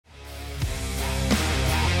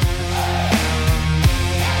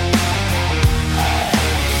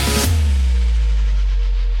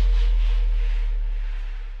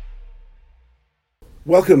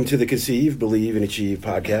Welcome to the Conceive, Believe, and Achieve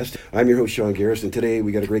podcast. I'm your host, Sean Garris, and today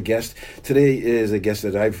we got a great guest. Today is a guest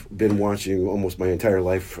that I've been watching almost my entire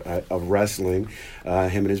life of wrestling,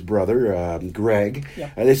 him and his brother, Greg.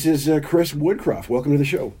 Yep. This is Chris Woodcroft. Welcome to the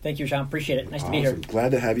show. Thank you, Sean. Appreciate it. Nice Awesome. to be here.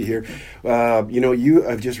 Glad to have you here. You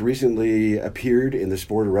have just recently appeared in the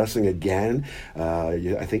sport of wrestling again.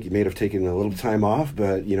 I think you may have taken a little time off,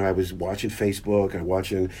 but, I was watching Facebook, I was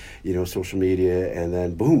watching, social media, and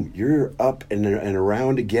then, boom, you're up and around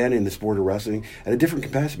again in the sport of wrestling at a different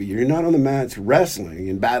capacity. You're not on the mats wrestling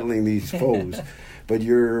and battling these foes, but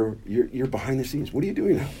you're behind the scenes. What are you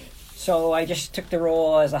doing now? So I just took the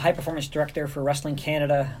role as a high performance director for Wrestling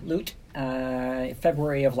Canada Loot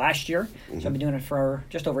February of last year. Mm-hmm. So I've been doing it for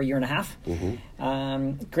just over a year and a half.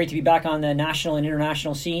 Mm-hmm. Great to be back on the national and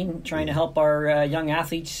international scene, trying to help our young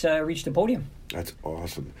athletes reach the podium. That's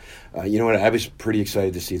awesome. You know what? I was pretty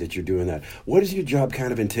excited to see that you're doing that. What does your job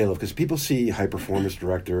kind of entail? Because people see high performance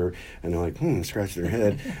director and they're like, scratch their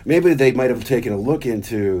head. Maybe they might have taken a look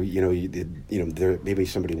into, maybe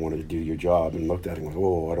somebody wanted to do your job and looked at it and went,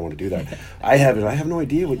 I don't want to do that. I have no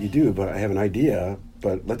idea what you do, but I have an idea.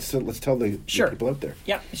 But let's tell the people out there.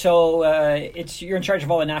 Yeah. So you're in charge of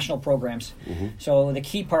all the national programs. Mm-hmm. So the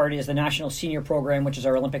key part is the national senior program, which is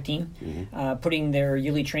our Olympic team, mm-hmm. Putting their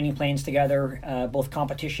yearly training plans together, both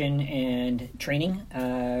competition and training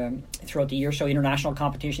throughout the year. So international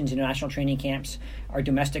competitions, international training camps, our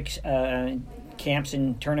domestic camps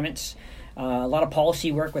and tournaments. A lot of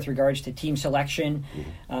policy work with regards to team selection,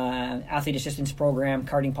 athlete assistance program,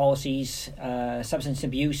 carding policies, substance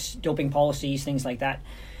abuse, doping policies, things like that.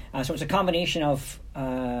 So it's a combination of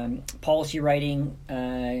policy writing,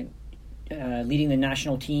 leading the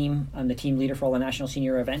national team. I'm the team leader for all the national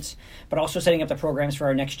senior events, but also setting up the programs for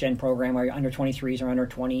our next gen program, our under 23s or under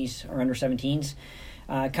 20s or under 17s.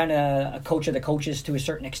 Kind of a coach of the coaches to a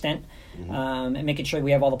certain extent, and making sure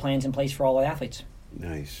we have all the plans in place for all the athletes.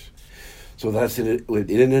 Nice. So that's in a nutshell.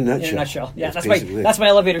 In a nutshell, yeah. That's my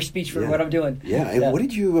elevator speech for what I'm doing. Yeah, and what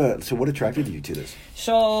did you? So what attracted you to this?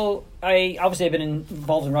 So I obviously have been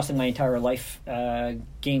involved in wrestling my entire life.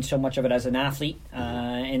 Gained so much of it as an athlete,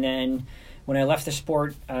 and then when I left the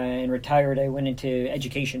sport and retired, I went into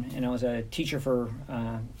education, and I was a teacher for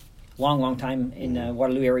a long time in the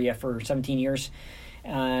Waterloo area for 17 years.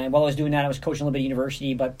 While I was doing that, I was coaching a little bit at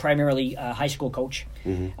university, but primarily a high school coach.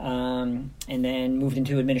 Mm-hmm. And then moved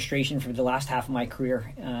into administration for the last half of my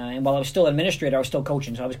career. And while I was still an administrator, I was still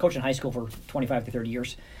coaching. So I was coaching high school for 25 to 30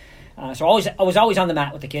 years. So I was always on the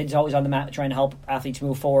mat with the kids, always on the mat trying to help athletes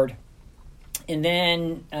move forward. And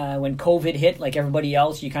then when COVID hit, like everybody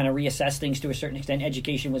else, you kind of reassess things to a certain extent.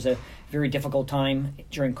 Education was a very difficult time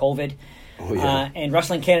during COVID. Oh, yeah. And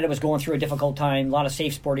Wrestling Canada was going through a difficult time. A lot of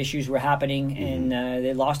safe sport issues were happening, and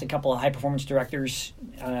they lost a couple of high-performance directors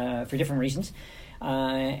for different reasons.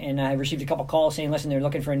 And I received a couple calls saying, listen, they're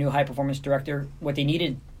looking for a new high-performance director. What they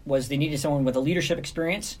needed was someone with a leadership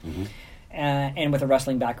experience and with a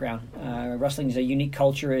wrestling background. Wrestling is a unique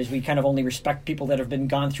culture, as we kind of only respect people that have been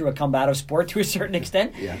gone through a combative sport to a certain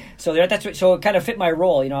extent. Yeah. So so it kind of fit my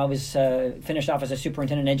role. I was finished off as a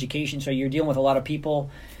superintendent in education, so you're dealing with a lot of people,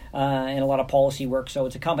 and a lot of policy work. So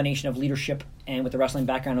it's a combination of leadership and with the wrestling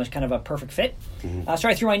background, it was kind of a perfect fit. Mm-hmm. So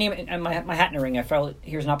I threw my name and my hat in the ring. I felt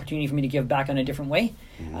here's an opportunity for me to give back in a different way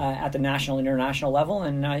at the national and international level.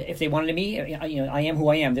 And if they wanted me, I am who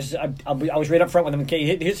I am. I was right up front with them.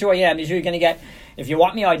 Okay, here's who I am. Here's who you're going to get. If you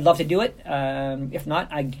want me, I'd love to do it. If not,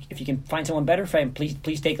 if you can find someone better,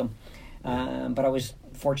 please take them. But I was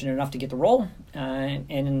fortunate enough to get the role,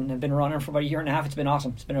 and I've been running for about a year and a half. It's been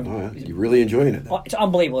awesome. It's been you're really enjoying it. It's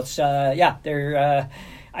unbelievable. It's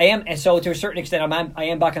I am, and so to a certain extent, I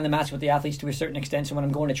am back on the mats with the athletes to a certain extent. So when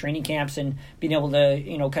I'm going to training camps and being able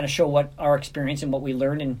to kind of show what our experience and what we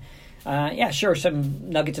learned, and share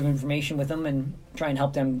some nuggets of information with them and try and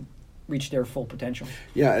help them reach their full potential.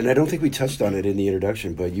 Yeah, and I don't think we touched on it in the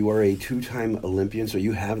introduction, but you are a 2-time Olympian, so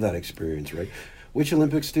you have that experience, right? Which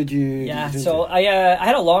Olympics did you? Yeah, so I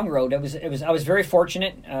had a long road. I was very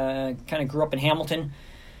fortunate. Kind of grew up in Hamilton.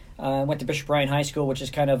 Went to Bishop Bryan High School, which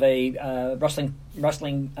is kind of a wrestling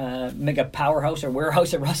mega powerhouse or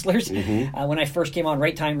warehouse of wrestlers. Mm-hmm. When I first came on,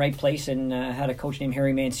 right time, right place, and had a coach named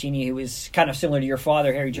Harry Mancini, who was kind of similar to your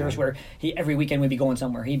father, Harry Juris, where he every weekend we'd be going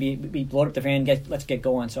somewhere. He'd be load up the van, let's get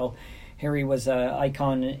going. So Harry was an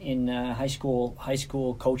icon in high school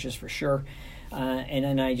coaches for sure. And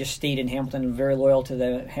then I just stayed in Hamilton, very loyal to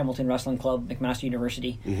the Hamilton Wrestling Club, McMaster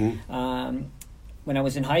University. Mm-hmm. when I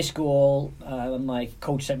was in high school, my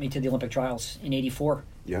coach sent me to the Olympic trials in '84.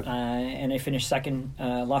 Yeah. And I finished second,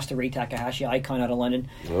 lost to Ray Takahashi, icon out of London.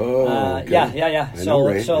 Oh, okay. Yeah. I know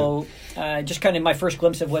Ray, just kind of my first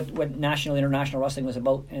glimpse of what national, international wrestling was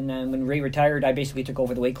about. And then when Ray retired, I basically took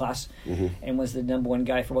over the weight class and was the number one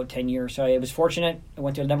guy for about 10 years. So I was fortunate. I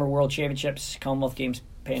went to a number of world championships, Commonwealth Games,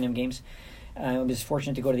 Pan Am Games. I was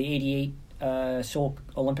fortunate to go to the '88 Seoul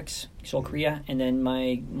Olympics, Seoul, Korea, and then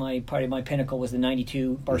my part of my pinnacle was the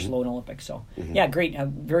 '92 Barcelona Olympics. So yeah, great.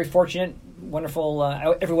 I'm very fortunate, wonderful.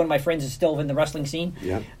 Every one of my friends is still in the wrestling scene.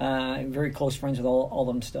 Yeah, very close friends with all of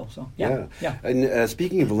them still. So yeah. And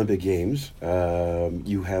speaking of Olympic Games,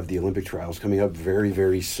 you have the Olympic trials coming up very,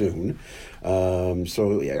 very soon.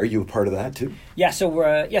 So are you a part of that too? Yeah.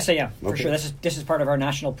 So yes, I am for sure. This is part of our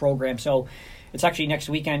national program. So. It's actually next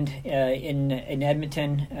weekend in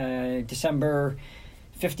Edmonton, December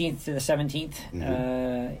 15th to the 17th.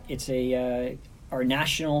 It's our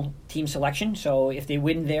national team selection. So if they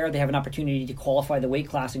win there, they have an opportunity to qualify the weight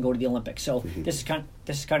class and go to the Olympics. So this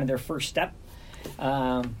is kind of their first step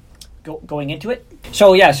going into it.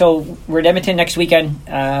 So we're in Edmonton next weekend.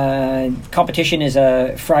 Competition is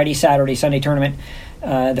a Friday, Saturday, Sunday tournament.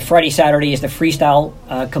 The Friday, Saturday is the freestyle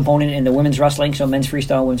component in the women's wrestling, so men's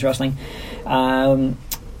freestyle, women's wrestling.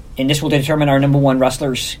 And this will determine our number one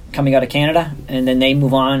wrestlers coming out of Canada, and then they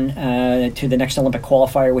move on to the next Olympic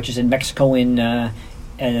qualifier, which is in Mexico in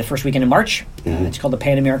the first weekend in March. It's called the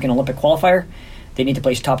Pan American Olympic Qualifier. They need to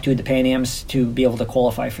place top 2 at the Pan Ams to be able to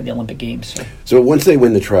qualify for the Olympic Games. So once they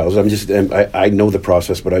win the trials, I know the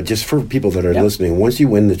process, but just for people that are listening, once you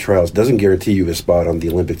win the trials, it doesn't guarantee you a spot on the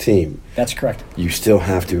Olympic team. That's correct. You still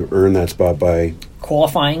have to earn that spot by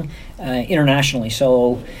qualifying internationally.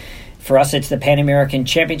 So for us, it's the Pan American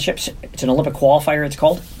Championships. It's an Olympic qualifier, it's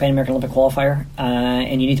called, Pan American Olympic Qualifier.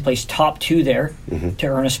 And you need to place top 2 there to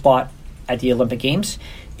earn a spot at the Olympic Games.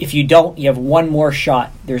 If you don't, you have one more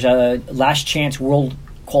shot. There's a last chance world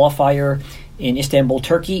qualifier in Istanbul,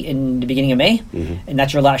 Turkey in the beginning of May, and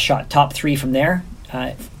that's your last shot. Top 3 from there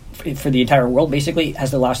for the entire world, basically, has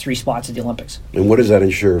the last 3 spots at the Olympics. And what does that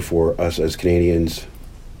ensure for us as Canadians?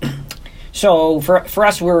 So for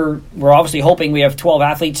us, we're obviously hoping we have 12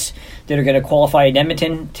 athletes that are going to qualify in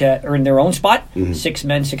Edmonton to earn their own spot, 6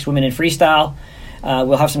 men, 6 women in freestyle.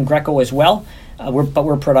 We'll have some Greco as well. But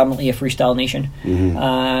we're predominantly a freestyle nation.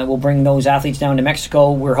 We'll bring those athletes down to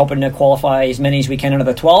Mexico. We're hoping to qualify as many as we can out of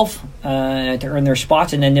the 12 to earn their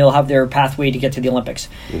spots, and then they'll have their pathway to get to the Olympics.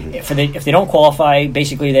 If they don't qualify,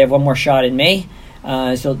 basically they have one more shot in May.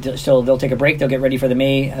 So they'll take a break. They'll get ready for the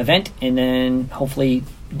May event, and then hopefully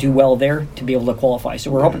do well there to be able to qualify. So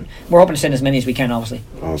we're hoping to send as many as we can, obviously.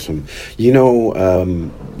 Awesome.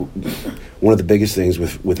 One of the biggest things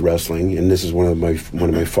with wrestling, and this is one of my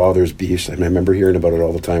father's beefs, and I remember hearing about it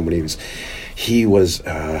all the time when he was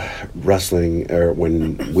wrestling, or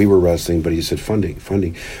when we were wrestling, but he said funding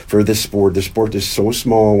for this sport. The sport is so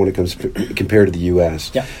small when it comes compared to the U.S.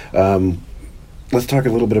 Yeah. Let's talk a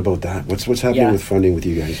little bit about that. What's happening with funding with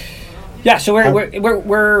you guys? Yeah, so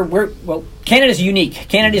we're Canada's unique.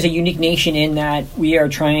 Canada is a unique nation in that we are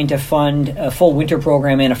trying to fund a full winter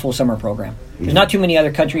program and a full summer program. There's not too many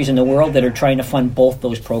other countries in the world that are trying to fund both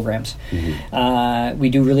those programs. We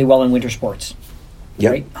do really well in winter sports.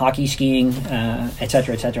 Yep. Right? Hockey, skiing, et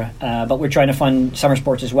cetera. But we're trying to fund summer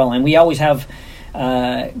sports as well. And we always have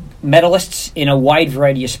medalists in a wide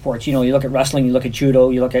variety of sports. You look at wrestling, you look at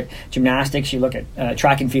judo, you look at gymnastics, you look at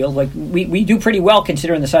track and field. Like we do pretty well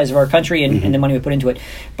considering the size of our country and the money we put into it.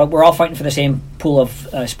 But we're all fighting for the same pool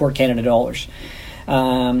of Sport Canada dollars.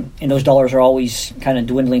 And those dollars are always kind of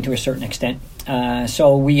dwindling to a certain extent.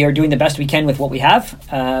 So we are doing the best we can with what we have.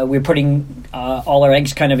 We're putting all our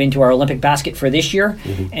eggs kind of into our Olympic basket for this year.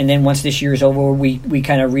 And then once this year is over, we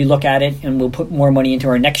kind of relook at it and we'll put more money into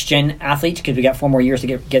our next gen athletes because we got 4 more years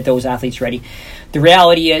to get those athletes ready. The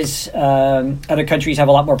reality is other countries have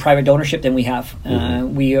a lot more private donorship than we have.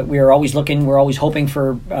 We are always looking, we're always hoping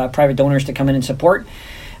for private donors to come in and support.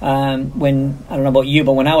 When I don't know about you,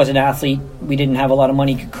 but when I was an athlete, we didn't have a lot of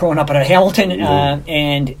money growing up at Hamilton,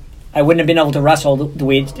 and I wouldn't have been able to wrestle the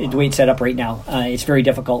way it's set up right now. It's very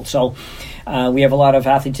difficult. So we have a lot of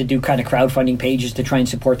athletes that do kind of crowdfunding pages to try and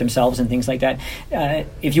support themselves and things like that.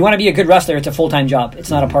 If you want to be a good wrestler, it's a full-time job. It's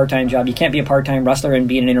not a part-time job. You can't be a part-time wrestler and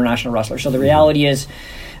be an international wrestler. So the reality is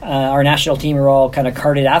our national team are all kind of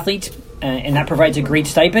carded athletes, and that provides a great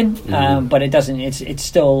stipend, but it doesn't. It's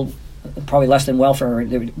still probably less than welfare,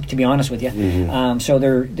 to be honest with you. So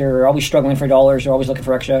they're always struggling for dollars. They're always looking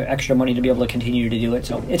for extra money to be able to continue to do it.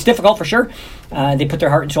 So it's difficult for sure. They put their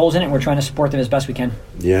heart and souls in it, and we're trying to support them as best we can.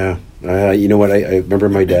 Yeah. You know what? I remember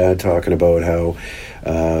my dad talking about how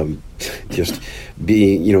just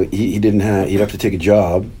being, he didn't have, he'd have to take a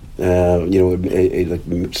job,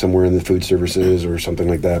 like somewhere in the food services or something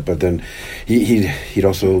like that. But then he'd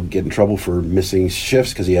also get in trouble for missing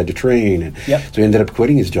shifts because he had to train. And Yep. so he ended up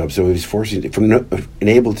quitting his job. So he was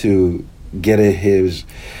unable to get his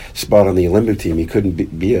spot on the Olympic team. He couldn't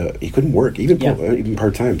he couldn't work even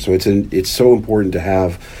part time. So it's so important to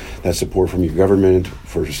have that support from your government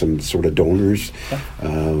for some sort of donors.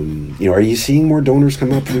 Yeah. Are you seeing more donors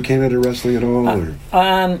come up through Canada Wrestling at all?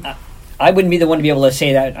 I wouldn't be the one to be able to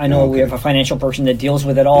say that. I know we have a financial person that deals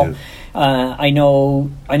with it all. Yeah. I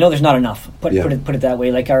know there's not enough. Put it that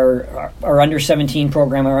way. Like our under 17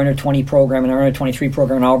 program, our under 20 program, and our under 23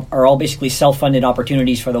 program are all basically self-funded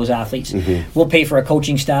opportunities for those athletes. Mm-hmm. We'll pay for a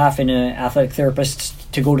coaching staff and athletic therapists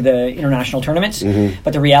to go to the international tournaments. Mm-hmm.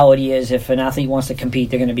 But the reality is, if an athlete wants to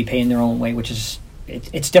compete, they're going to be paying their own way, which is.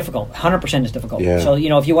 It's difficult. 100% is difficult. Yeah. So,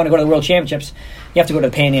 if you want to go to the World Championships, you have to go to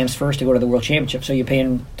the Pan Ams first to go to the World Championships. So you're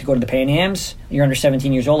paying to go to the Pan Ams. You're under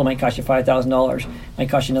 17 years old. It might cost you $5,000. It might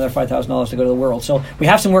cost you another $5,000 to go to the World. So we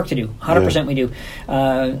have some work to do. 100% we do.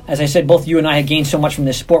 As I said, both you and I have gained so much from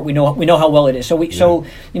this sport. We know how well it is. So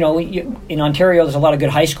in Ontario, there's a lot of good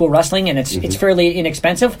high school wrestling, and it's fairly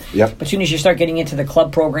inexpensive. Yep. But as soon as you start getting into the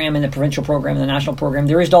club program and the provincial program and the national program,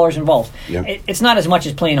 there is dollars involved. Yep. It's not as much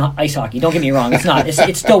as playing ice hockey. Don't get me wrong. It's not.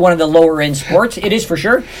 It's still one of the lower end sports. It is for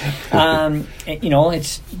sure.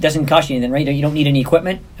 It doesn't cost you anything, right? You don't need any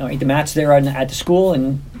equipment. Right? The mat's there at the school,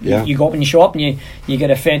 and you go up and you show up, and you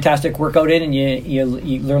get a fantastic workout in, and you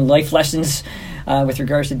learn life lessons with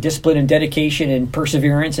regards to discipline and dedication and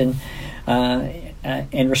perseverance and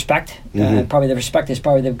respect. Mm-hmm. Probably the respect is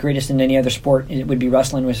probably the greatest in any other sport. It would be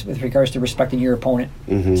wrestling with regards to respecting your opponent.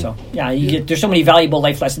 Mm-hmm. So there's so many valuable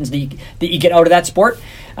life lessons that you get out of that sport.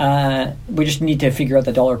 We just need to figure out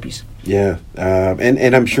the dollar piece. Yeah,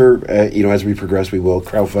 and I'm sure as we progress, we will.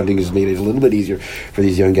 Crowdfunding has made it a little bit easier for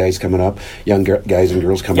these young guys coming up, guys and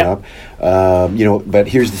girls coming up. But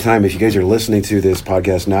here's the time. If you guys are listening to this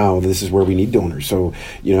podcast now, this is where we need donors. So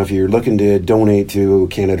if you're looking to donate to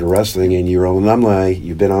Canada Wrestling and you're an alumni,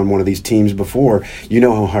 you've been on one of these teams before, you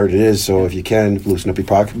know how hard it is. So if you can loosen up your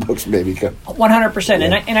pocketbooks, maybe 100%.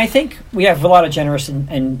 Yeah. And I think we have a lot of generous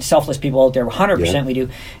and selfless people out there. 100% we do.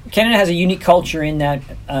 Canada has a unique culture in that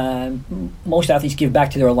most athletes give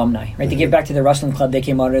back to their alumni, right? They give back to the wrestling club they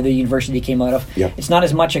came out of, the university they came out of. Yep. It's not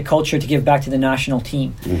as much a culture to give back to the national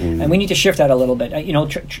team, and we need to shift that a little bit.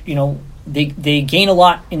 They gain a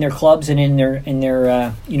lot in their clubs and in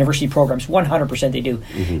their university programs. 100% they do,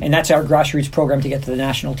 and that's our grassroots program to get to the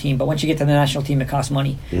national team. But once you get to the national team, it costs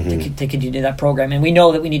money to continue that program. And we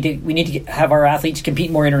know that we need to have our athletes compete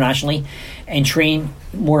more internationally and train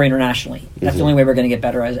more internationally. That's the only way we're going to get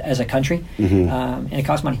better as a country, and it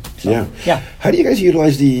costs money. So, yeah. How do you guys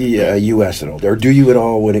utilize the U.S. at all, or do you at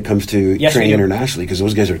all when it comes to training internationally? Because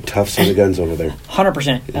those guys are tough son of guns over there.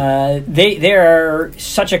 100%. They are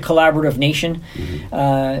such a collaborative nation.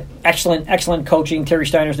 Excellent coaching. Terry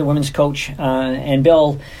Steiner's the women's coach, and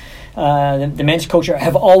Bill, the men's coach,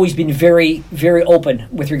 have always been very, very open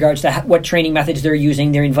with regards to what training methods they're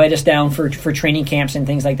using. They invite us down for training camps and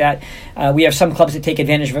things like that. We have some clubs that take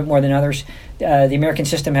advantage of it more than others. The American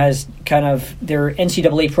system has kind of, their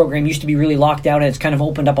NCAA program used to be really locked down, and it's kind of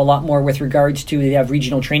opened up a lot more with regards to, they have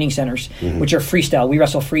regional training centers, which are freestyle. We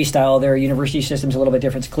wrestle freestyle. Their university system's a little bit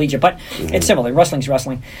different. It's collegiate, but it's similar. Wrestling's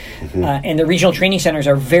wrestling. And the regional training centers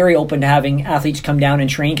are very open to having athletes come down and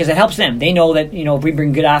train because it helps them. They know that, if we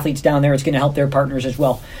bring good athletes down there, it's going to help their partners as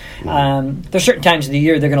well. There's certain times of the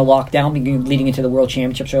year they're going to lock down, leading into the World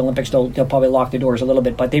Championships or Olympics. They'll probably lock the doors a little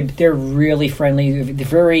bit, but they're really friendly. They're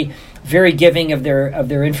very, very giving of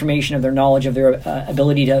their information, of their knowledge, of their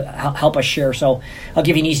ability to help us share. So I'll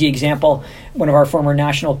give you an easy example. One of our former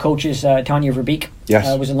national coaches, Tanya Verbeek,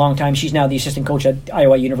 was a long time. She's now the assistant coach at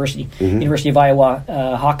Iowa University, University of Iowa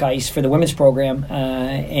Hawkeyes for the women's program,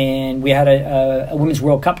 and we had a women's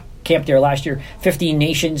World Cup camp there last year. 15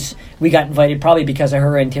 nations. We got invited probably because of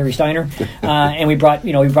her and Terry Steiner, and we brought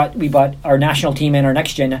our national team and our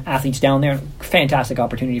next gen athletes down there. Fantastic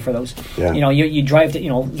opportunity for those. Yeah. You drive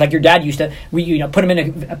to like your dad used to. We put them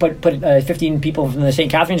in put 15 people from the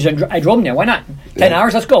St. Catharines. I drove them there. Why not? 10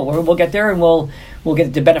 hours. Let's go. We'll get there and we'll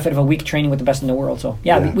get the benefit of a week training with the best in the world. So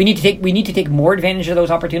we need to take more advantage of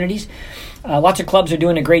those opportunities. Lots of clubs are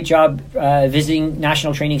doing a great job visiting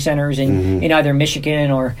national training centers in either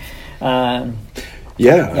Michigan or. You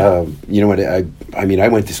know what? I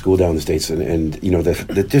went to school down in the States, and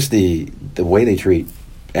the way they treat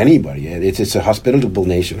anybody. It's a hospitable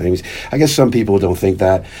nation. I guess some people don't think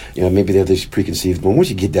that. Maybe they're just preconceived. But once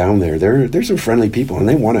you get down there, there's some friendly people, and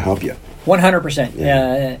they want to help you.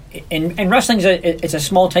 100%. And wrestling's it's a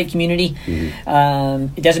small, tight community.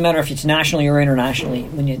 It doesn't matter if it's nationally or internationally.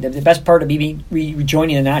 The best part of me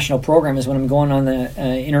joining the national program is when I'm going on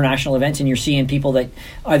the international events and you're seeing people that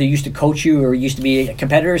either used to coach you or used to be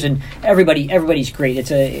competitors, and everybody's great.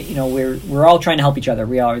 It's we're all trying to help each other.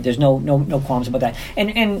 We are. There's no qualms about that.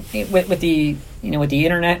 And with the with the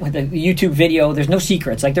internet, with the YouTube video, there's no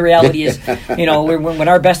secrets. Like the reality is, when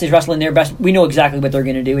our best is wrestling their best, we know exactly what they're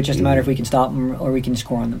going to do. It's just a matter if we can stop them or we can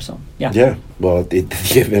score on them. So yeah. Yeah. Well, the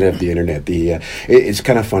advent of the internet, it's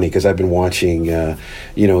kind of funny because I've been watching,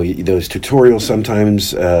 those tutorials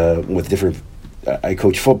sometimes with different. I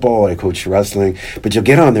coach football, I coach wrestling, but you'll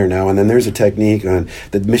get on there now, and then there's a technique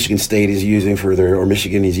that Michigan State is using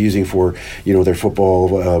Michigan is using for their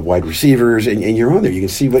football wide receivers, and you're on there. You can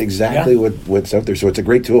see what's out there. So it's a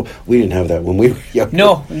great tool. We didn't have that when we were young.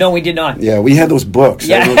 No, we did not. Yeah, we had those books.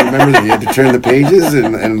 Yeah. I don't know if you remember that. You had to turn the pages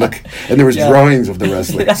and look, and there was drawings of the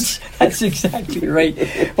wrestlers. That's exactly right.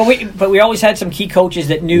 But we always had some key coaches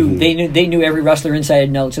that knew they knew every wrestler inside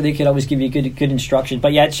and out, so they could always give you good instructions.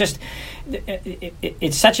 But yeah, it's just.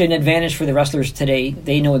 It's such an advantage for the wrestlers today.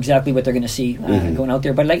 They know exactly what they're going to see going out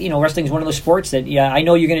there. But wrestling is one of those sports that I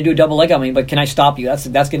know you're going to do a double leg on me, but can I stop you?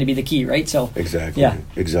 That's going to be the key, right? So exactly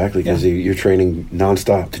because you're training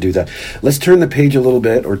nonstop to do that. Let's turn the page a little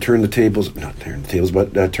bit, or turn the tables. Not turn the tables,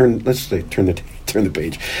 but turn the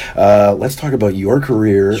page. Let's talk about your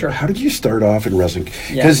career. Sure. How did you start off in wrestling?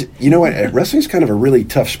 Because you know what, wrestling's kind of a really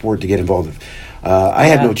tough sport to get involved with. I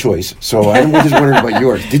had no choice, so I'm just wondering about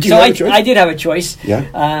yours. Did you have a choice? I did have a choice.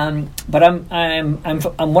 Yeah. But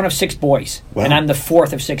I'm one of 6 boys, and I'm the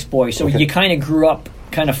 4th of 6 boys. So you kind of grew up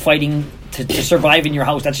kind of fighting to survive in your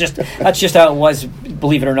house. That's just how it was,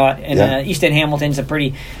 believe it or not. And East End Hamilton's a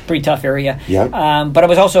pretty tough area. Yeah. But I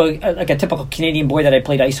was also like a typical Canadian boy that I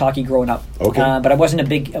played ice hockey growing up. Okay. But I was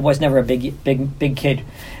never a big kid.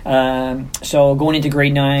 So going into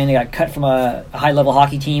grade 9, I got cut from a high level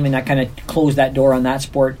hockey team, and that kind of closed that door on that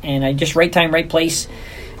sport. And I just right time, right place.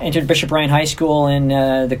 Entered Bishop Ryan High School, and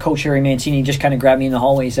the coach Harry Mancini just kind of grabbed me in the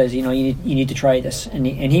hallway and says, you need to try this. And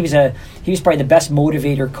he was probably the best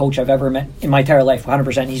motivator coach I've ever met in my entire life.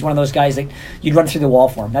 100%. He's one of those guys that you'd run through the wall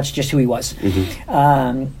for him. That's just who he was.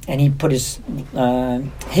 And he put his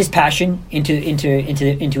passion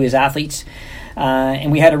into his athletes.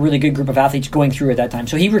 And we had a really good group of athletes going through at that time.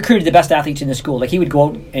 So he recruited the best athletes in the school. Like he would go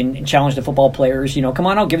out and challenge the football players. Come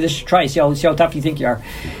on, I'll give this a try. See how tough you think you are.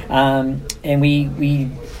 And we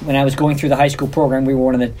when I was going through the high school program, we were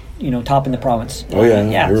one of the top in the province. Oh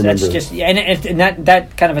yeah, I remember. So that's just and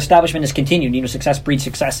that kind of establishment has continued. Success breeds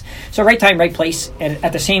success. So right time, right place. And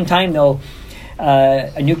at the same time, though.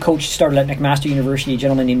 A new coach started at McMaster University, a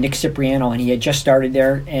gentleman named Nick Cipriano, and he had just started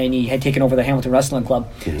there, and he had taken over the Hamilton Wrestling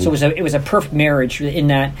Club. So it was a perfect marriage in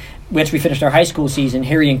that once we finished our high school season,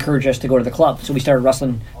 Harry encouraged us to go to the club. So we started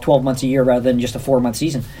wrestling 12 months a year rather than just a 4-month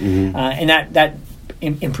season. And that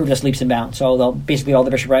improved us leaps and bounds. So basically all the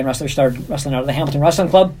Bishop Ryan wrestlers started wrestling out of the Hamilton Wrestling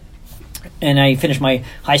Club. And I finished my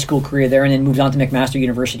high school career there and then moved on to McMaster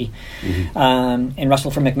University and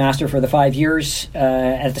wrestled for McMaster for the 5 years,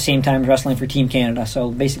 at the same time wrestling for Team Canada. So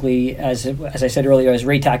basically, as I said earlier, as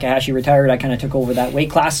Ray Takahashi retired, I kind of took over that weight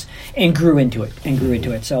class and grew into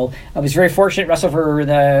it. So I was very fortunate to wrestle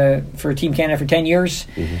for Team Canada for 10 years.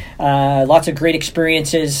 Lots of great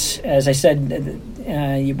experiences. As I said,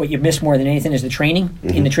 what you miss more than anything is the training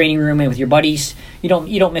in the training room and with your buddies. You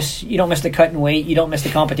don't miss the cut and weight. You don't miss the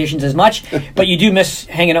competitions as much, but you do miss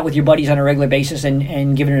hanging out with your buddies on a regular basis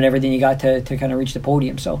and giving it everything you got to kind of reach the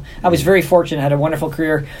podium. So I was very fortunate. Had a wonderful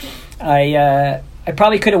career. I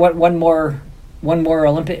probably could have went one more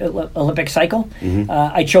Olympic cycle.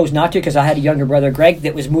 I chose not to because I had a younger brother, Greg,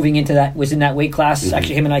 that was in that weight class.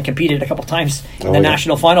 Actually, him and I competed a couple times in the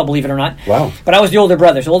national final, believe it or not. Wow! But I was the older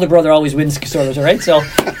brother, so older brother always wins, sort of. All right, so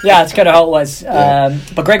yeah, it's kind of how it was.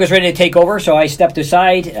 But Greg was ready to take over, so I stepped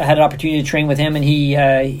aside. I had an opportunity to train with him, and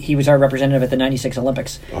he was our representative at the '96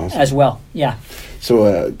 Olympics as well. Yeah.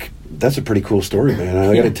 So. That's a pretty cool story, man.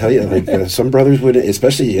 I got to tell you, some brothers would,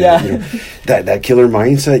 especially that killer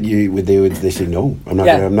mindset. They say, no, I'm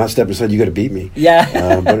not stepping aside. You got to beat me.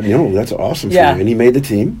 Yeah. But that's awesome for you. And he made the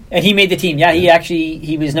team. Yeah,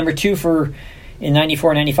 he was number 2 in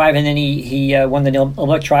 94 and 95, and then he won the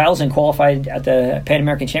Olympic trials and qualified at the Pan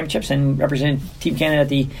American Championships and represented Team Canada at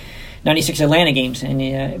the 96 Atlanta Games,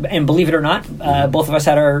 and believe it or not, both of us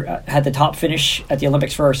had the top finish at the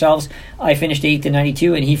Olympics for ourselves. I finished 8th in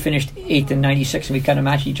 92, and he finised 8th in 96, and we kind of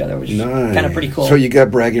matched each other, which is kind of pretty cool. So you got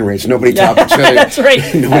bragging rights. Nobody topped each other. That's right.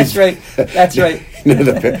 That's right. None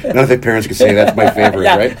of the parents could say that's my favorite,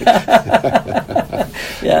 right?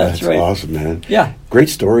 that's right. Awesome, man. Yeah. Great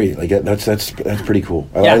story. Like that's pretty cool.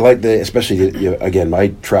 I like especially again. I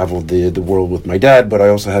traveled the world with my dad, but I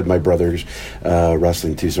also had my brothers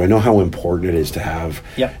wrestling too. So I know how important it is to have,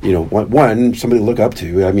 one somebody to look up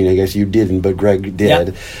to. I mean, I guess you didn't, but Greg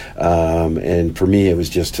did. And for me, it was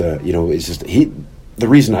just it's just the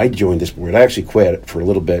reason I joined this sport. I actually quit for a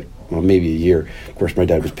little bit. Well, maybe a year. Of course, my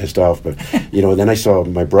dad was pissed off, but then I saw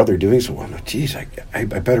my brother doing so. I'm like, geez, I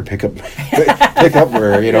better pick up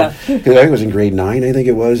where because I think it was in grade 9, I think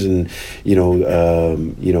it was, and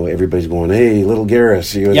everybody's going, hey, little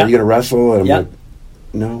Garris, are you gonna wrestle? And I'm like,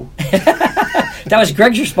 no. That was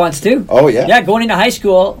Greg's response too. Oh yeah, yeah. Going into high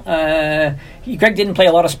school, Greg didn't play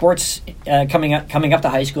a lot of sports coming up to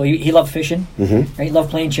high school. He loved fishing. Mm-hmm. Right? He loved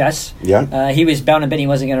playing chess. Yeah. He was bound and bent he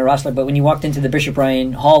wasn't going to wrestle. But when you walked into the Bishop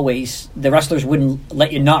Ryan hallways, the wrestlers wouldn't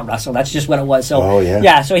let you not wrestle. That's just what it was. So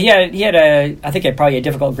so he had I think probably a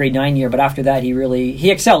difficult grade 9 year. But after that,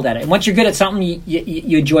 he excelled at it. And once you're good at something,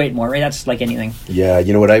 you enjoy it more. Right? That's like anything. Yeah.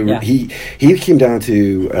 You know what? He came down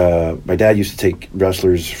to my dad used to take wrestlers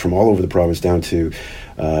from all over the province down to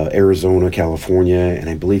Arizona, California, and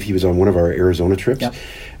I believe he was on one of our Arizona trips. Yep.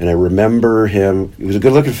 And I remember him. He was a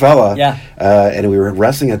good-looking fella. Yeah. And we were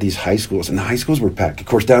wrestling at these high schools, and the high schools were packed. Of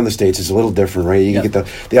course, down in the States, it's a little different, right? You get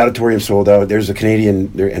the auditorium sold out. There's a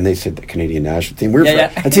Canadian, and they said the Canadian national team. We're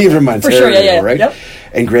a team from Ontario, right? Yep.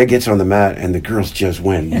 And Greg gets on the mat, and the girls just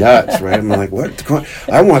went nuts, right? I'm like, what?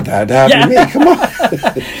 I want that to happen to me. Come on.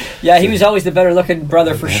 Yeah, he was always the better-looking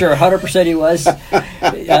brother for sure. 100% he was.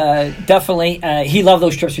 Definitely. He loved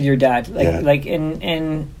those trips with your dad.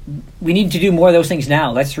 And we need to do more of those things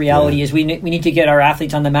now. That's the reality. Is we need to get our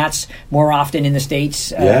athletes on the mats more often in the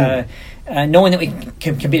States. Knowing that we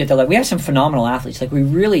can compete at the level. We have some phenomenal athletes. Like, we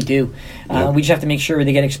really do. We just have to make sure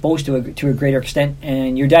they get exposed to a greater extent.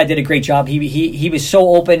 And your dad did a great job. He was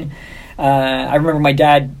so open. I remember my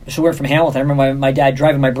dad, so we're from Hamilton. I remember my dad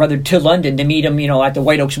driving my brother to London to meet him, at the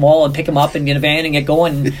White Oaks Mall and pick him up and get a van and get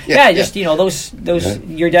going. Those.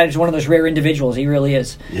 Your dad is one of those rare individuals. He really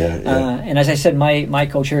is. And as I said, my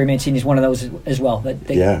coach Harry Mancini is one of those as well. We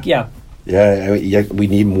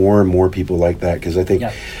need more and more people like that, because I think,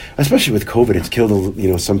 especially with COVID, it's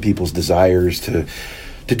killed some people's desires to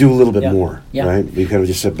do a little bit more, right? We kind of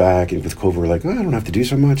just sit back, and with COVID, we're like, I don't have to do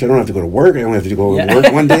so much. I don't have to go to work. I don't have to go to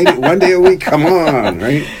work one day a week. Come on,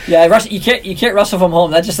 right? Yeah, you can't wrestle from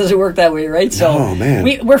home. That just doesn't work that way, right? So, oh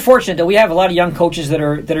man, we're fortunate that we have a lot of young coaches that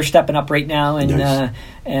are stepping up right now,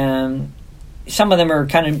 and some of them are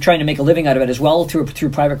kind of trying to make a living out of it as well through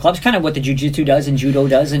private clubs, kind of what the jiu-jitsu does and judo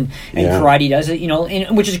does and karate does,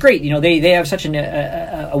 which is great. They have such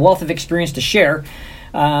a wealth of experience to share,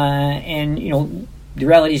 and the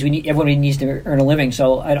reality is everybody needs to earn a living.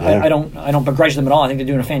 So I don't begrudge them at all. I think they're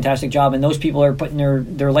doing a fantastic job, and those people are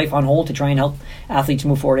putting their life on hold to try and help athletes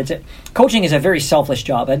move forward. Coaching is a very selfless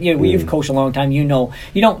job. You've coached a long time. You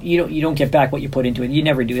don't get back what you put into it. You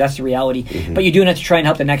never do. That's the reality. Mm-hmm. But you're doing it to try and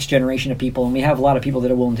help the next generation of people, and we have a lot of people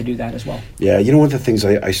that are willing to do that as well. Yeah, one of the things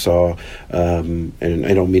I saw, and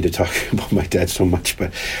I don't mean to talk about my dad so much,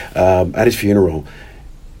 but at his funeral,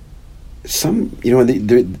 some,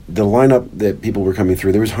 the lineup that people were coming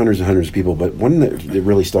through, there was hundreds and hundreds of people, but one that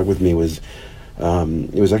really stuck with me was,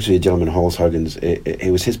 it was actually a gentleman, Hollis Huggins.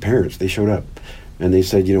 It was his parents. They showed up, and they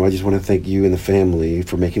said, I just want to thank you and the family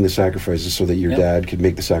for making the sacrifices so that your dad could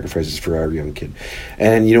make the sacrifices for our young kid.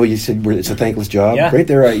 And, you said it's a thankless job. Yeah. Right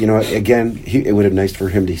there, again, it would have been nice for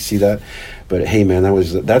him to see that. But, hey, man,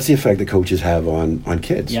 that's the effect that coaches have on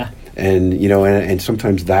kids. Yeah. And and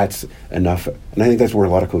sometimes that's enough, and I think that's where a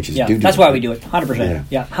lot of coaches do. That's why we do it, 100%.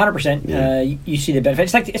 Yeah, 100%. You see the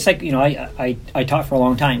benefit. It's like I taught for a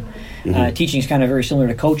long time. Mm-hmm. Teaching is kind of very similar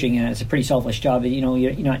to coaching, and it's a pretty selfless job. You're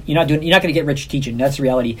not going to get rich teaching. That's the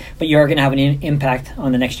reality. But you are going to have an impact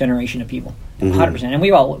on the next generation of people, 100%. And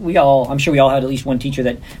we all, I'm sure we all had at least one teacher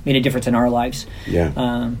that made a difference in our lives.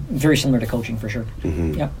 Yeah. Very similar to coaching for sure.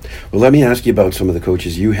 Mm-hmm. Yeah. Well, let me ask you about some of the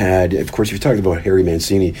coaches you had. Of course, you've talked about Harry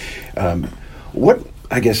Mancini. What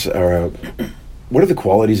are the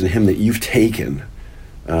qualities in him that you've taken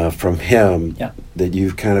from him that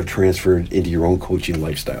you've kind of transferred into your own coaching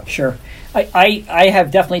lifestyle? Sure. I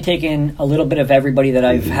have definitely taken a little bit of everybody that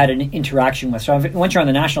I've had an interaction with. So once you're on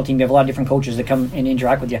the national team, you have a lot of different coaches that come and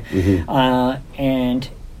interact with you. Mm-hmm. And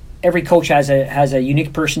every coach has a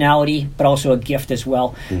unique personality, but also a gift as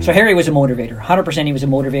well. Mm-hmm. So Harry was a motivator. 100% he was a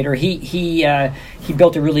motivator. He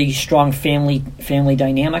built a really strong family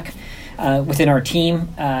dynamic. within our team,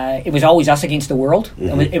 it was always us against the world.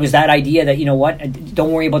 It was that idea that, you know what,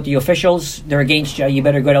 don't worry about the officials. They're against you. You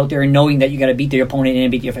better go out there and knowing that you got to beat the opponent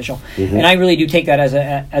and beat the official. And I really do take that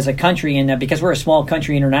as a country, and that because we're a small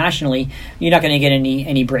country internationally, you're not going to get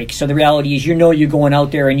any breaks. So the reality is, you're going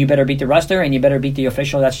out there and you better beat the wrestler and you better beat the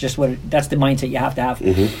official. That's just that's the mindset you have to have.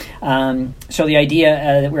 So the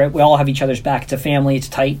idea that we all have each other's back. It's a family. It's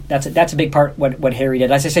tight. That's a big part. What Harry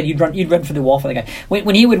did. As I said, you'd run for the wall for the guy.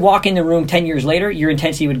 When he would walk in the room 10 years later, your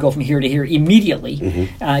intensity would go from here to here immediately.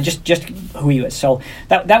 Just who he was. So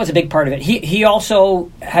that was a big part of it. He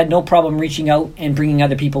also had no problem reaching out and bringing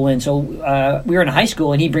other people in. So we were in high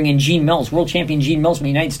school, and he'd bring in Gene Mills, world champion Gene Mills from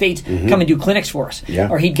the United States, come and do clinics for us.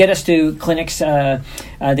 Or he'd get us to clinics that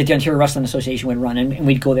the Ontario Wrestling Association would run, and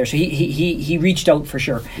we'd go there. So he reached out for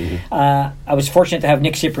sure. I was fortunate to have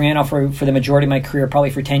Nick Cipriano for the majority of my career, probably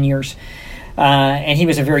for 10 years. And he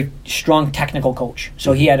was a very strong technical coach.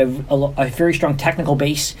 So he had a very strong technical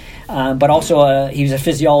base, but also he was a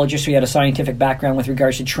physiologist, so he had a scientific background with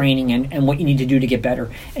regards to training and what you need to do to get better.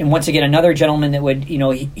 And once again, another gentleman that would,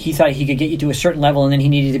 he thought he could get you to a certain level, and then he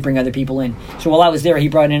needed to bring other people in. So while I was there, he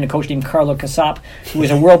brought in a coach named Carlo Casap, who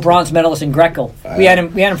was a world bronze medalist in Greco. We had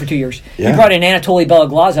him for 2 years. He brought in Anatoly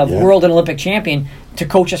Beloglazov, world and Olympic champion, to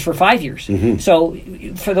coach us for 5 years. So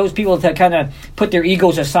for those people to kind of put their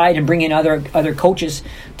egos aside and bring in other coaches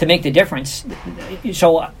to make the difference.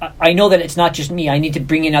 So I know that it's not just me. I need to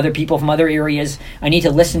bring in other people from other areas. I need to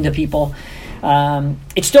listen to people.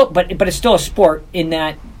 It's still, but it's still a sport in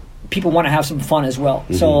that people want to have some fun as well.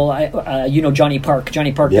 So Johnny Park.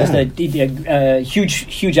 Johnny Park is the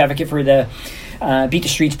huge advocate for the Beat the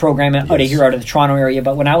Streets program out of the Toronto area.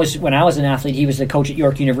 But when I was an athlete, he was the coach at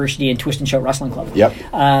York University and Twist and Shout Wrestling Club.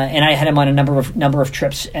 And I had him on a number of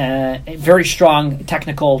trips. Very strong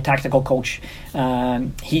tactical coach.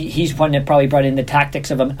 He's one that probably brought in the tactics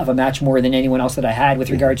of a match more than anyone else that I had with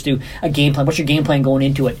regards to a game plan. What's your game plan going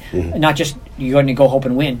into it? Not just you're going to go hope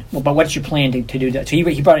and win, but what's your plan to do that? So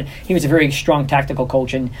he brought in. He was a very strong tactical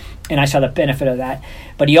coach, and I saw the benefit of that.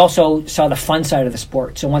 But he also saw the fun side of the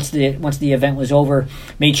sport. So once the event was over,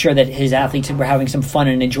 made sure that his athletes were having some fun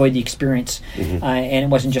and enjoyed the experience, and it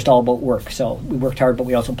wasn't just all about work. So we worked hard, but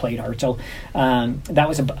we also played hard. So that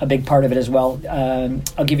was a big part of it as well.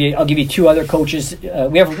 I'll give you two other coaches.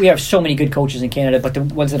 We have so many good coaches in Canada, but the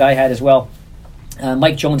ones that I had as well.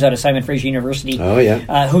 Mike Jones out of Simon Fraser University,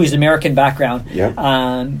 who is American background,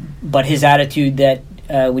 but his attitude that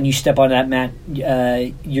when you step on that mat,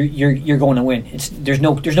 you're going to win. There's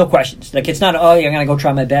no questions. Like, it's not, I'm going to go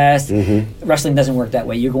try my best. Wrestling doesn't work that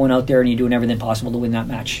way. You're going out there and you're doing everything possible to win that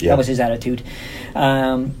match. That was his attitude.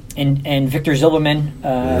 And Victor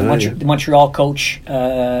Zilberman, the Montreal coach,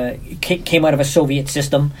 came out of a Soviet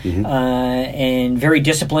system, and very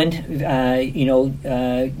disciplined.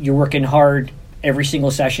 You're working hard every single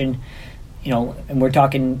session. And we're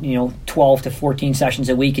talking, 12 to 14 sessions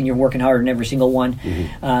a week, and you're working hard in every single one,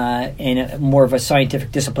 and more of a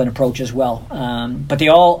scientific discipline approach as well. But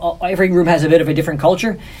every room has a bit of a different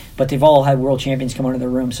culture, but they've all had world champions come out of their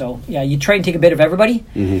room. So you try and take a bit of everybody.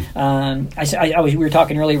 We were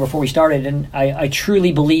talking earlier before we started, and I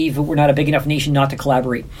truly believe that we're not a big enough nation not to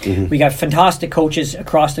collaborate. We got fantastic coaches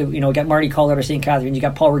across we got Marty Call out of St. Catharines, you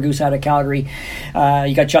got Paul Ragus out of Calgary,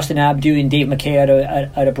 you got Justin Abdu and Dave McKay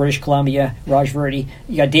out of British Columbia. Raj Verdi.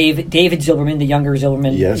 You got David Zilberman, the younger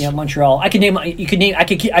Zilberman, Montreal. I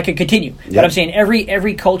could continue. But I'm saying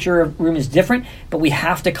every culture room is different, but we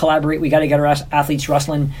have to collaborate. We got to get our athletes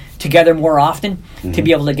wrestling together more often to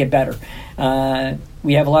be able to get better.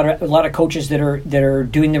 We have a lot of coaches that are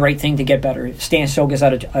doing the right thing to get better. Stan Soga's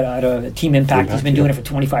out of Team Impact. He's been doing it for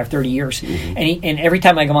 25, 30 years. And every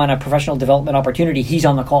time I go on a professional development opportunity, he's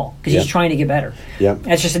on the call because he's trying to get better.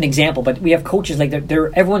 That's just an example. But we have coaches like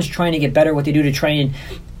everyone's trying to get better. What they do to try and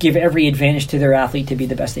give every advantage to their athlete to be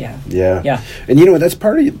the best they have. And that's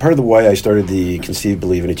part of the why I started the Conceive,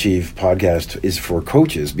 Believe, and Achieve podcast is for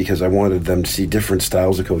coaches, because I wanted them to see different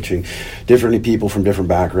styles of coaching, different people from different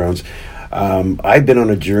backgrounds. I've been on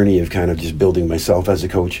a journey of kind of just building myself as a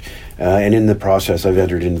coach, and in the process, I've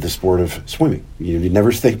entered into the sport of swimming. You'd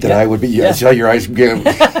never think that I would be. I saw your eyes go,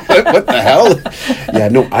 what the hell?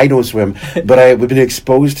 No, I don't swim, but I've been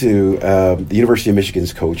exposed to the University of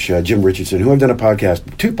Michigan's coach, Jim Richardson, who I've done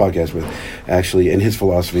two podcasts with, actually, and his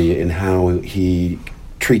philosophy and how he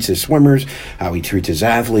treats his swimmers, how he treats his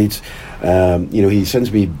athletes. He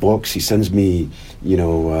sends me books, he sends me,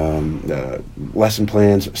 lesson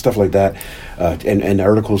plans, stuff like that, and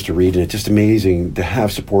articles to read. And it's just amazing to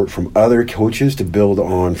have support from other coaches to build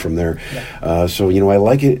on from there. Yeah. I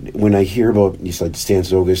like it when I hear about, like Stan